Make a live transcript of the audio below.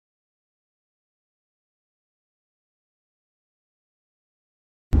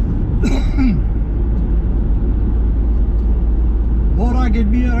Morag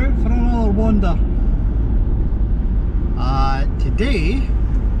and me are out for another wander. Today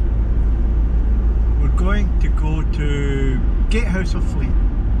we're going to go to Gatehouse of Fleet.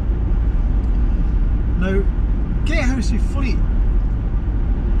 Now, Gatehouse of Fleet,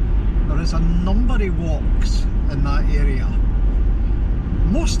 there is a number of walks in that area.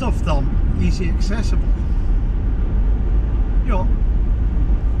 Most of them easy accessible. You know,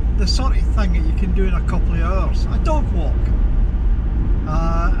 the sort of thing that you can do in a couple of hours. A dog walk.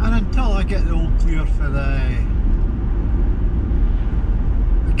 And until I get the all clear for the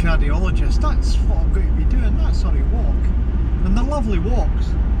cardiologist, that's what I'm going to be doing, that sort of walk. And they're lovely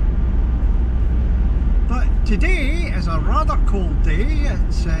walks. But today is a rather cold day.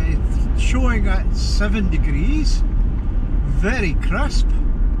 It's showing at 7 degrees, very crisp.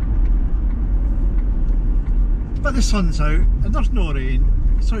 But the sun's out and there's no rain,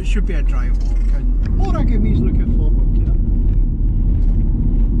 so it should be a dry walk. And Morag and me's looking forward to it.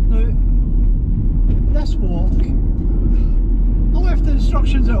 Now, this walk, I left the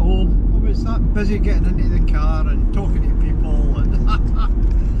instructions at home. I was that busy getting into the car and talking to people and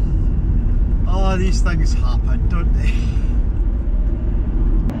oh, these things happen, don't they?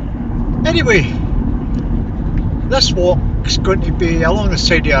 Anyway, this walk's going to be along the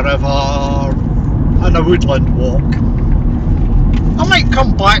side of a river and a woodland walk. I might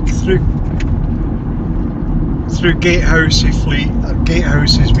come back through Gatehouse of Fleet, or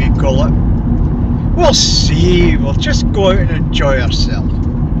Gatehouse as we call it. We'll see, we'll just go out and enjoy ourselves.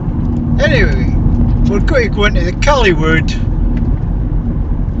 Anyway, we're going to go into the Garries Wood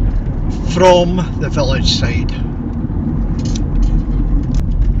from the village side.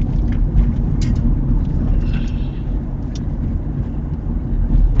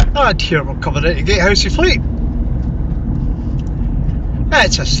 And here we're coming into Gatehouse of Fleet.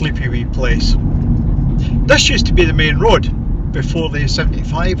 It's a sleepy wee place. This used to be the main road before the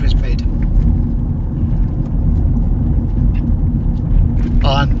 75 was made.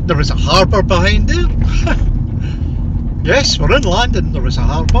 And there was a harbour behind there. Yes, we're inland and there was a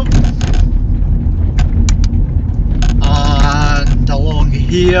harbour. And along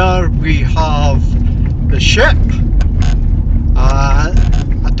here we have the ship. I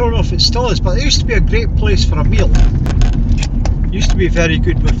don't know if it still is, but it used to be a great place for a meal. Used to be very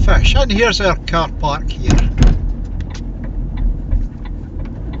good with fish. And here's our car park here.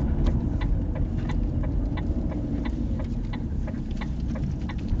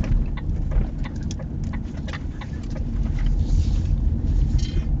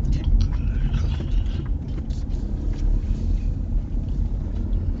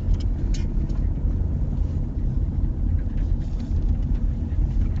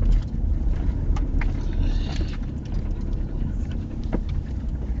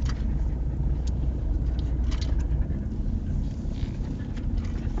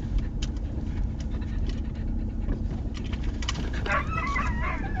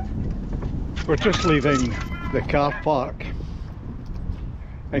 We're just leaving the car park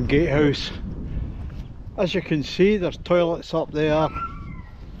in Gatehouse. As you can see, there's toilets up there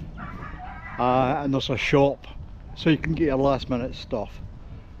and there's a shop, so you can get your last minute stuff.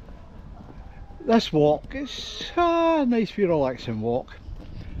 This walk is a nice wee relaxing walk.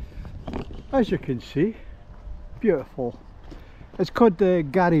 As you can see, beautiful. It's called the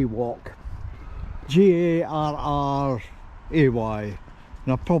Garries Walk, Garray.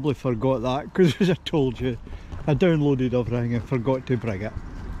 And I probably forgot that because, as I told you, I downloaded everything and forgot to bring it.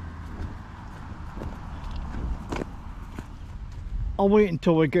 I'll wait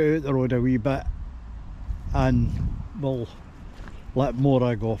until we get out the road a wee bit and we'll let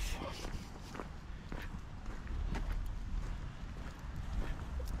Morag off.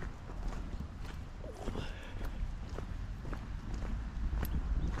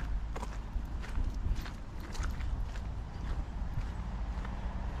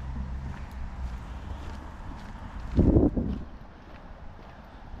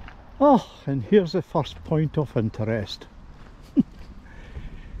 Oh, and here's the first point of interest.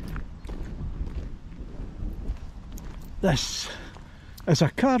 This is a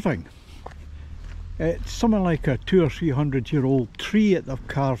carving. It's something like a 200 or 300 year old tree that they've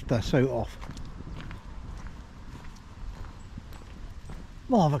carved this out of.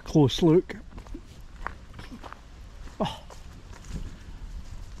 We'll have a close look. Oh.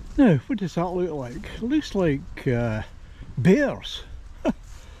 Now, what does that look like? It looks like bears.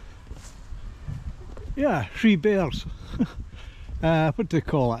 Yeah, 3 bears. What do they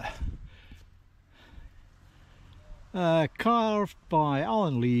call it? Carved by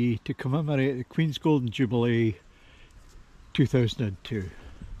Alan Lee to commemorate the Queen's Golden Jubilee 2002.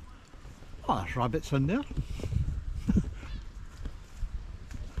 Oh, there's rabbits in there.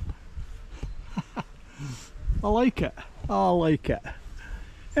 I like it. I like it.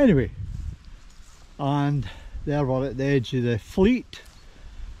 Anyway, and there we're at the edge of the Fleet.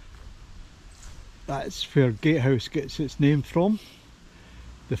 That's where Gatehouse gets its name from.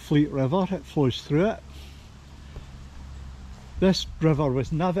 The Fleet River, it flows through it. This river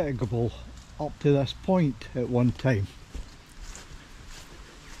was navigable up to this point at one time.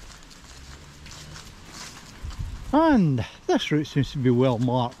 And this route seems to be well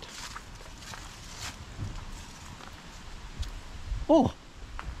marked. Oh,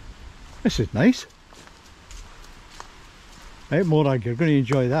 this is nice. Right, Morag, you're going to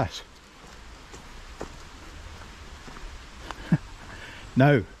enjoy this.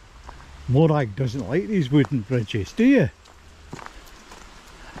 Now, Morag doesn't like these wooden bridges, do you?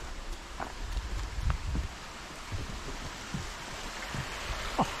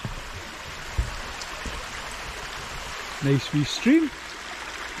 Oh. Nice wee stream.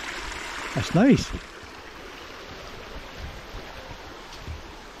 That's nice.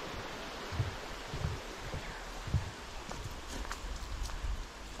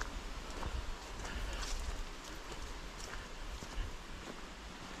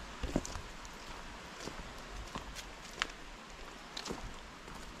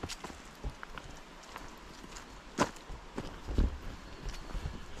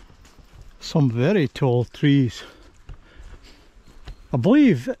 Some very tall trees. I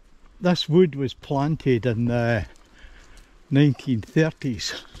believe this wood was planted in the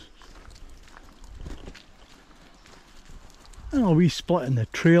 1930s. And a wee split in the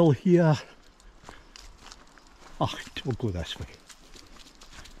trail here. Oh, we'll go this way.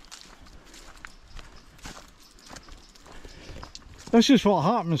 This is what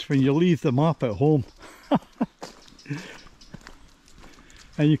happens when you leave the map at home.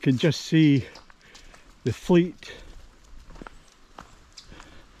 And you can just see the Fleet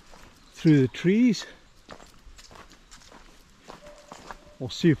through the trees. We'll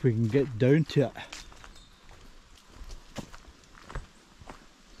see if we can get down to it.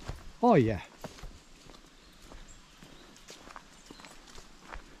 Oh yeah.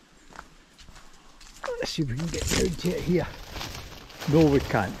 Let's see if we can get down to it here. No, we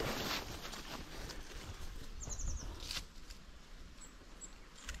can't.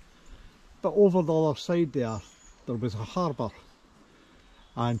 But over the other side there was a harbour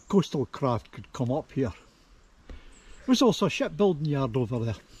and coastal craft could come up here. There was also a shipbuilding yard over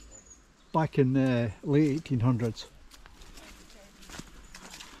there back in the late 1800s.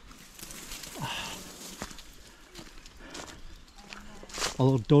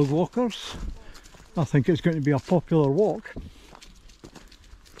 Other dog walkers. I think it's going to be a popular walk.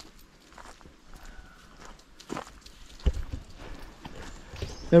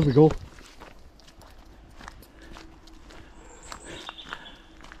 There we go.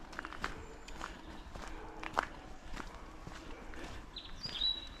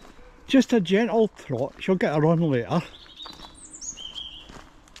 Just a gentle trot, she'll get a run later.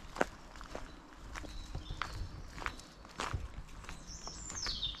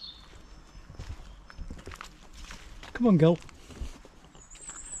 Come on, girl.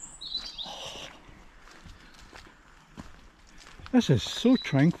 This is so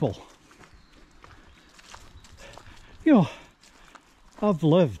tranquil. You know, I've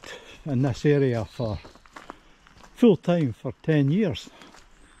lived in this area for full time for 10 years.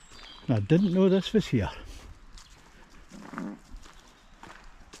 And I didn't know this was here.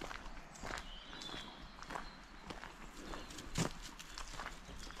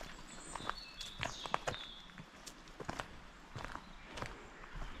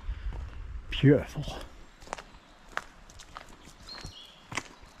 Beautiful.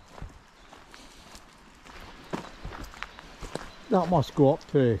 That must go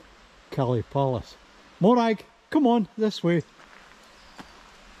up to Kelly Palace. Morag, come on, this way.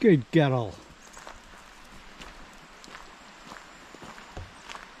 Good girl.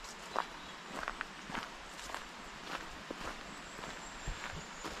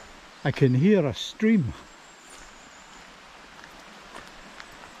 I can hear a stream.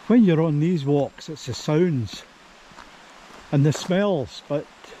 When you're on these walks, it's the sounds and the smells, but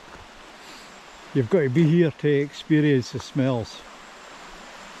you've got to be here to experience the smells,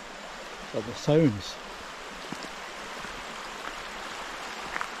 but the sounds.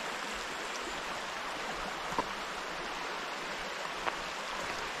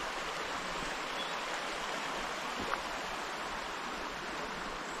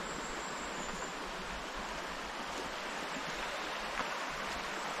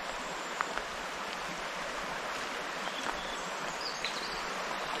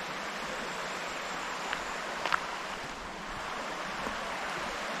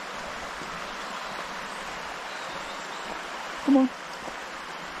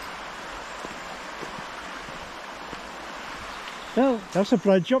 there's a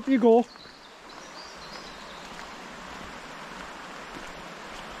bridge, up you go.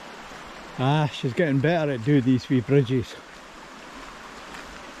 Ah, she's getting better at doing these wee bridges.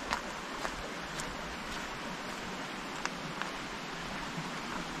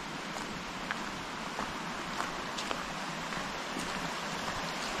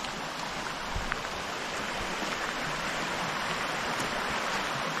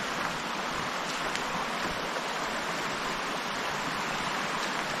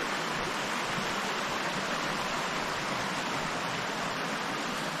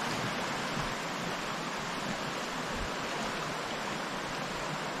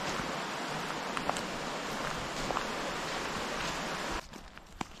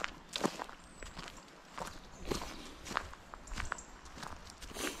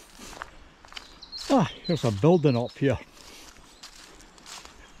 Ah, here's a building up here.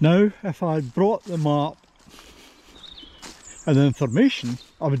 Now, if I had brought the map and the information,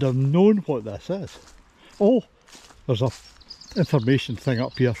 I would have known what this is. Oh, there's a information thing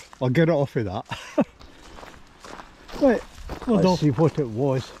up here. I'll get it off of that. Right, let's see what it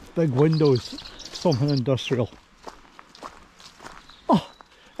was. Big windows, something industrial. Oh,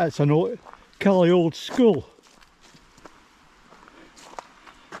 it's an old, Kelly old school.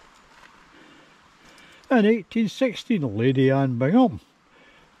 In 1816, Lady Anne Bingham,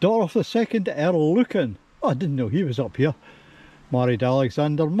 daughter of the second Earl Lucan, oh, I didn't know he was up here, married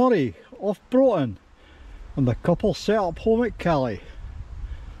Alexander Murray of Broughton, and the couple set up home at Kelly.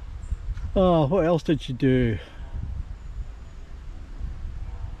 Oh, what else did she do?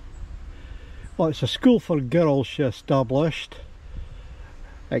 Well, it's a school for girls she established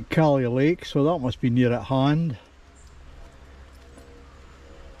at Kelly Lake, so that must be near at hand.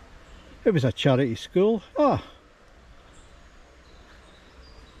 It was a charity school. Ah.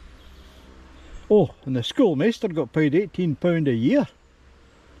 Oh, and the schoolmaster got paid £18 a year.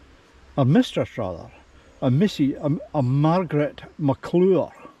 A mistress rather. A Margaret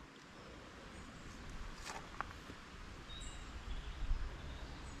McClure.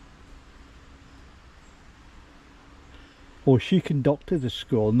 Oh, she conducted the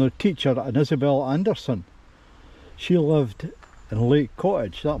school, and the teacher, an Isabel Anderson, she lived in Lake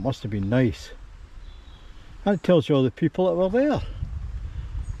Cottage. That must have been nice. That tells you all the people that were there.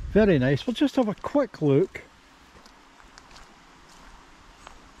 Very nice. We'll just have a quick look.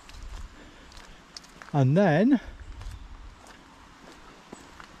 And then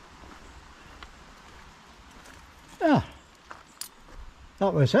ah,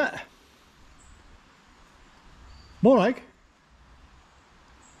 that was it. Morag,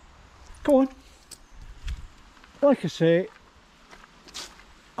 go on. Like I say,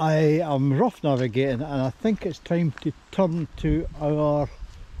 I am rough navigating, and I think it's time to turn to our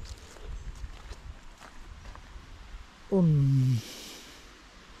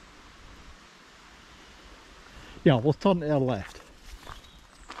yeah, we'll turn to our left.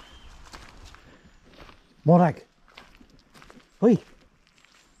 Morag, oi,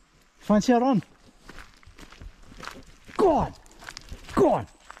 fancy a run? Go on, go on,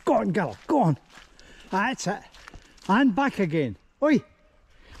 go on girl, go on. That's it, and back again. Oi,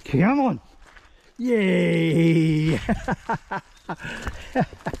 come on. Yay.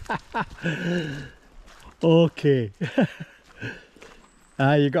 Okay.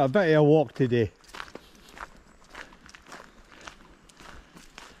 You got a bit of a walk today.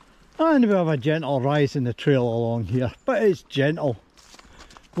 And we have a gentle rise in the trail along here, but it's gentle.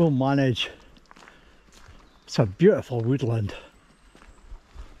 We'll manage. It's a beautiful woodland.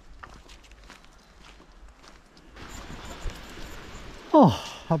 Oh,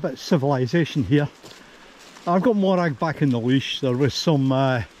 a bit of civilization here. I've got Morag back in the leash. There was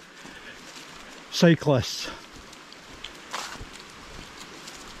some cyclists.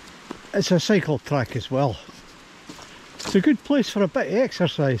 It's a cycle track as well. It's a good place for a bit of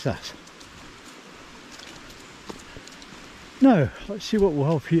exercise, this. Now, let's see what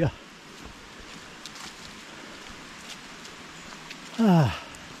we'll have here. Ah.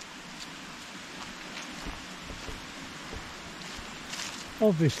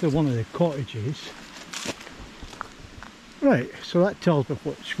 Obviously one of the cottages. Right, so that tells me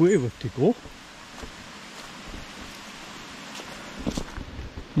which way we have to go.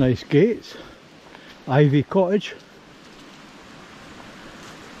 Nice gates. Ivy cottage.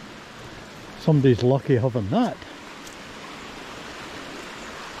 Somebody's lucky having that.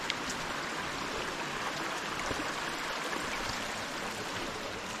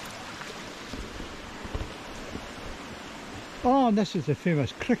 Oh, and this is the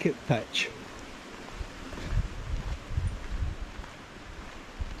famous cricket pitch.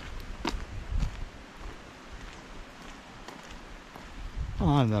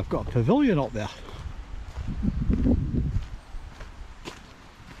 And I've got a pavilion up there.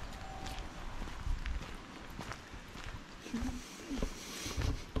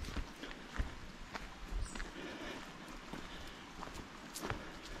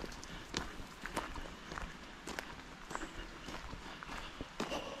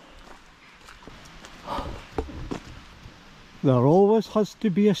 There always has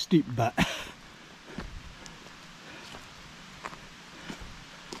to be a steep bit.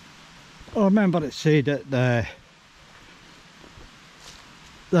 I remember it said that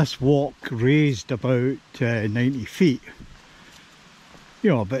this walk raised about 90 feet. You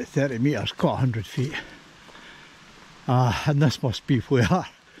know, about 30 metres, quite 100 feet. And this must be where.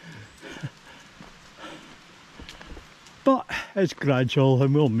 But it's gradual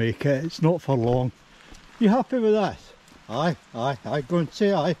and we'll make it. It's not for long. You happy with this? Aye, go and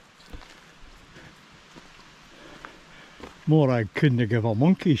say aye. Morag couldn't give a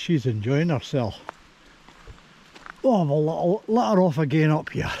monkey, she's enjoying herself. Oh, well, let her off again up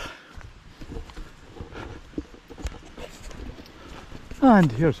here.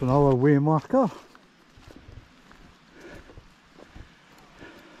 And here's another way marker.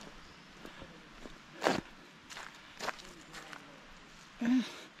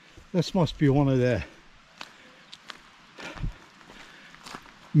 This must be one of the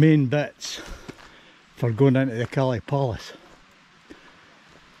main bits for going into the Calais Palace.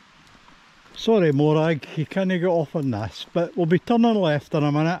 Sorry Morag, you can't get off on this, but we'll be turning left in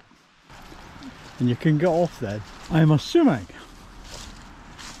a minute and you can get off then. I'm assuming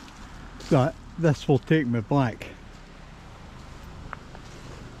that this will take me back.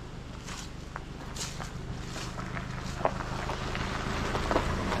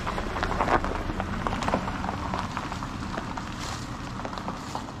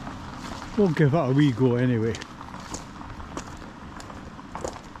 We'll give it a wee go anyway.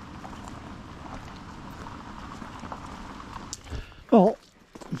 Well,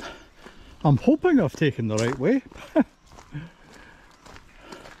 I'm hoping I've taken the right way.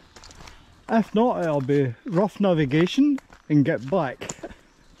 If not, it'll be rough navigation and get back.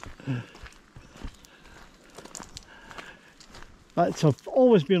 I've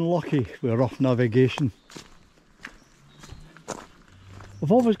always been lucky with rough navigation.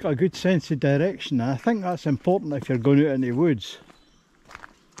 I've always got a good sense of direction, and I think that's important if you're going out in the woods.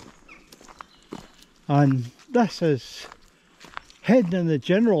 And this is heading in the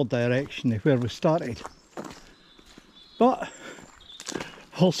general direction of where we started. But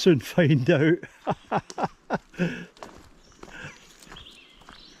I'll soon find out.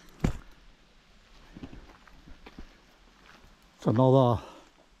 It's another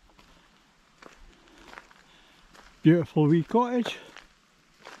beautiful wee cottage.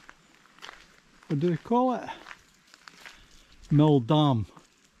 What do they call it? Mill Dam,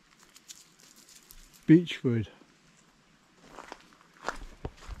 Beechwood.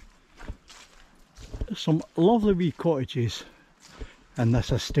 Some lovely wee cottages in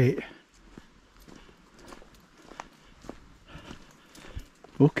this estate.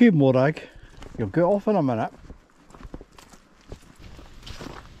 Okay Morag, you'll get off in a minute.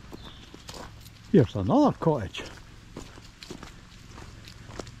 Here's another cottage.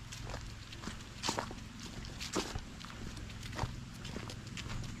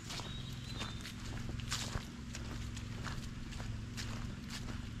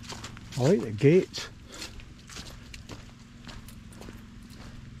 I like the gates.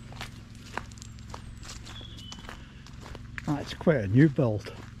 That's quite a new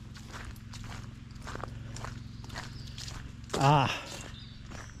build. Ah,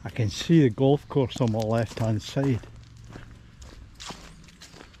 I can see the golf course on my left hand side.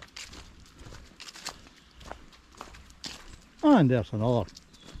 And there's another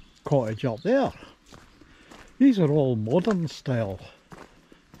cottage up there. These are all modern style.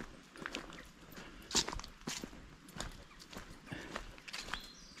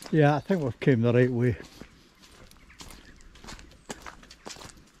 Yeah, I think we've came the right way.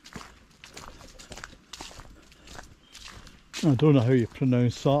 I don't know how you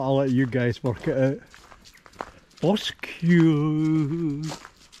pronounce that, I'll let you guys work it out. Bosque.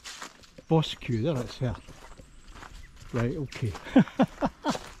 Bosque, there it's there. Right, okay.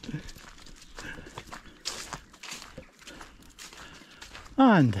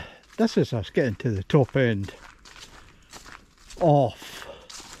 And this is us getting to the top end of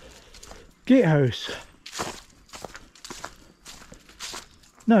Gatehouse.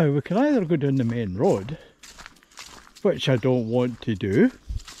 Now we can either go down the main road, which I don't want to do,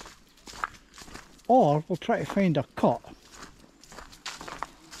 or we'll try to find a cut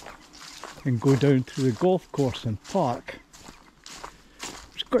and go down to the golf course and park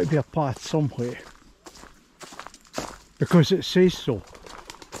got to be a path somewhere, because it says so.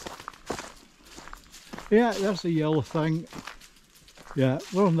 Yeah, there's the yellow thing. Yeah,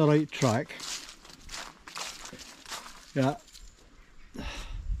 we're on the right track. Yeah.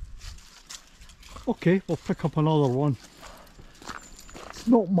 Okay, we'll pick up another one. It's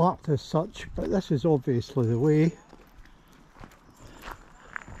not marked as such, but this is obviously the way,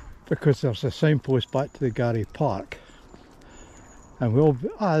 because there's a signpost back to the Garry Park. And we'll be,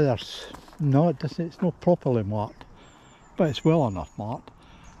 there's, no it doesn't, it's not properly marked, but it's well enough marked.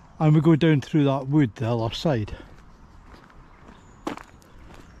 And we go down through that wood the other side.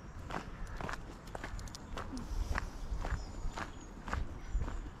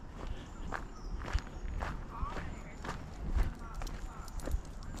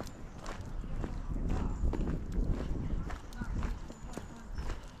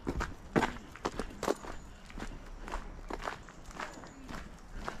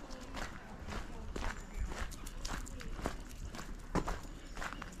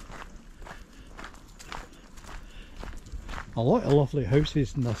 A lot of lovely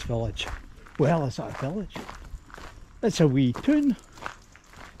houses in this village. Well, is that a village? It's a wee town.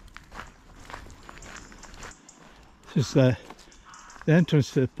 This is the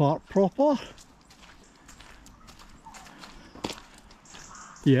entrance to the park proper.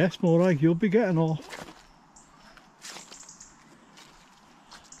 Yes, Morag, you'll be getting off.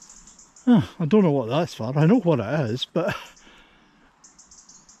 I don't know what that's for. I know what it is, but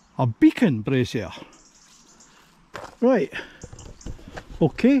a beacon brazier. Right,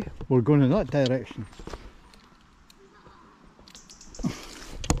 okay, we're going in that direction.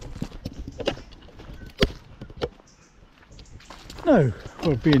 Now,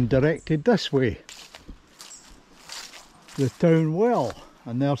 we're being directed this way. The town well,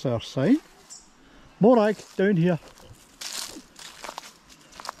 and there's our sign. Morag, down here.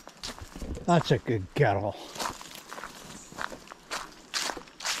 That's a good girl.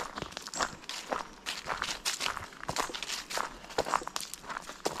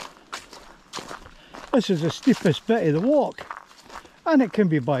 This is the steepest bit of the walk, and it can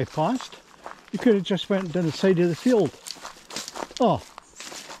be bypassed. You could have just went down the side of the field. Oh,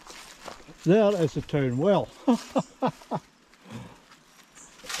 there is the town well. I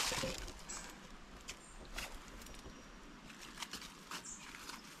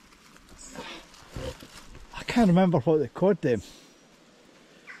can't remember what they called them.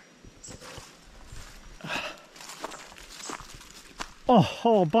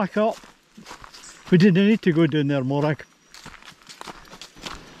 Oh, back up. We didn't need to go down there, Morag.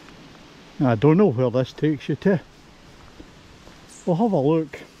 I don't know where this takes you to. We'll have a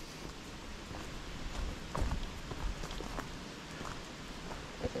look.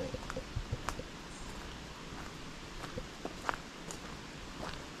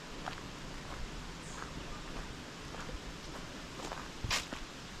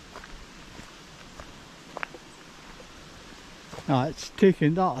 That's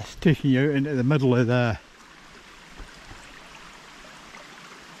taking you out into the middle of the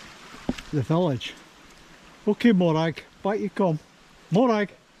village. Okay, Morag, back you come. Morag,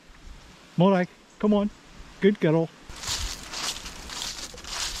 Morag, come on, good girl.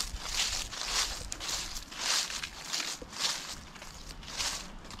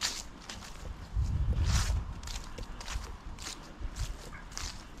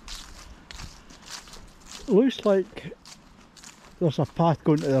 Looks like there's a path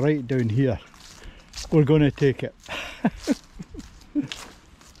going to the right down here. We're going to take it.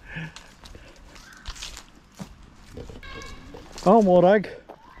 Oh, Morag,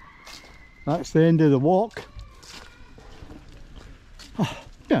 that's the end of the walk. Oh,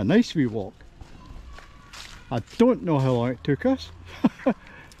 yeah, a nice wee walk. I don't know how long it took us.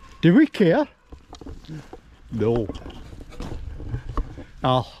 Do we care? No.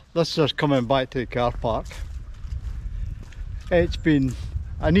 This is coming back to the car park. It's been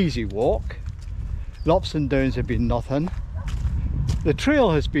an easy walk. The ups and downs have been nothing. The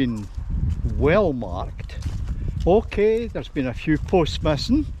trail has been well marked. Okay, there's been a few posts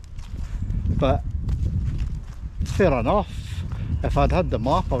missing, but fair enough. If I'd had the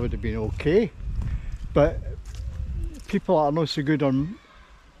map I would have been okay. But people are not so good on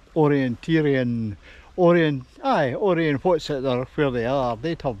orienteering, orient what's it there where they are,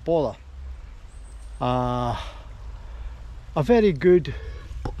 they'd have bother. A very good,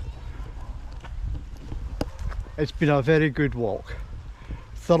 it's been a very good walk.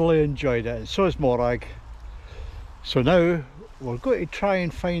 Thoroughly enjoyed it, and so has Morag. So now we're going to try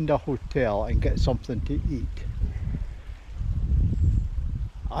and find a hotel and get something to eat.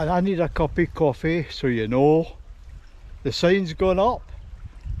 And I need a cup of coffee, so you know. The sign's gone up.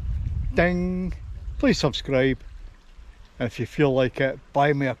 ding, please subscribe, and if you feel like it,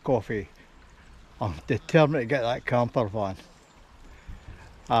 buy me a coffee. I'm determined to get that camper van.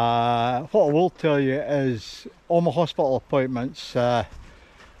 What I will tell you is all my hospital appointments, by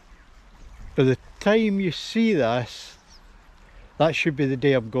the time you see this, that should be the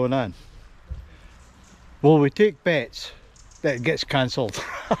day I'm going in. Will we take bets that it gets cancelled?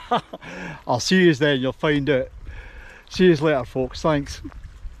 I'll see you then, you'll find out. See you later folks, thanks.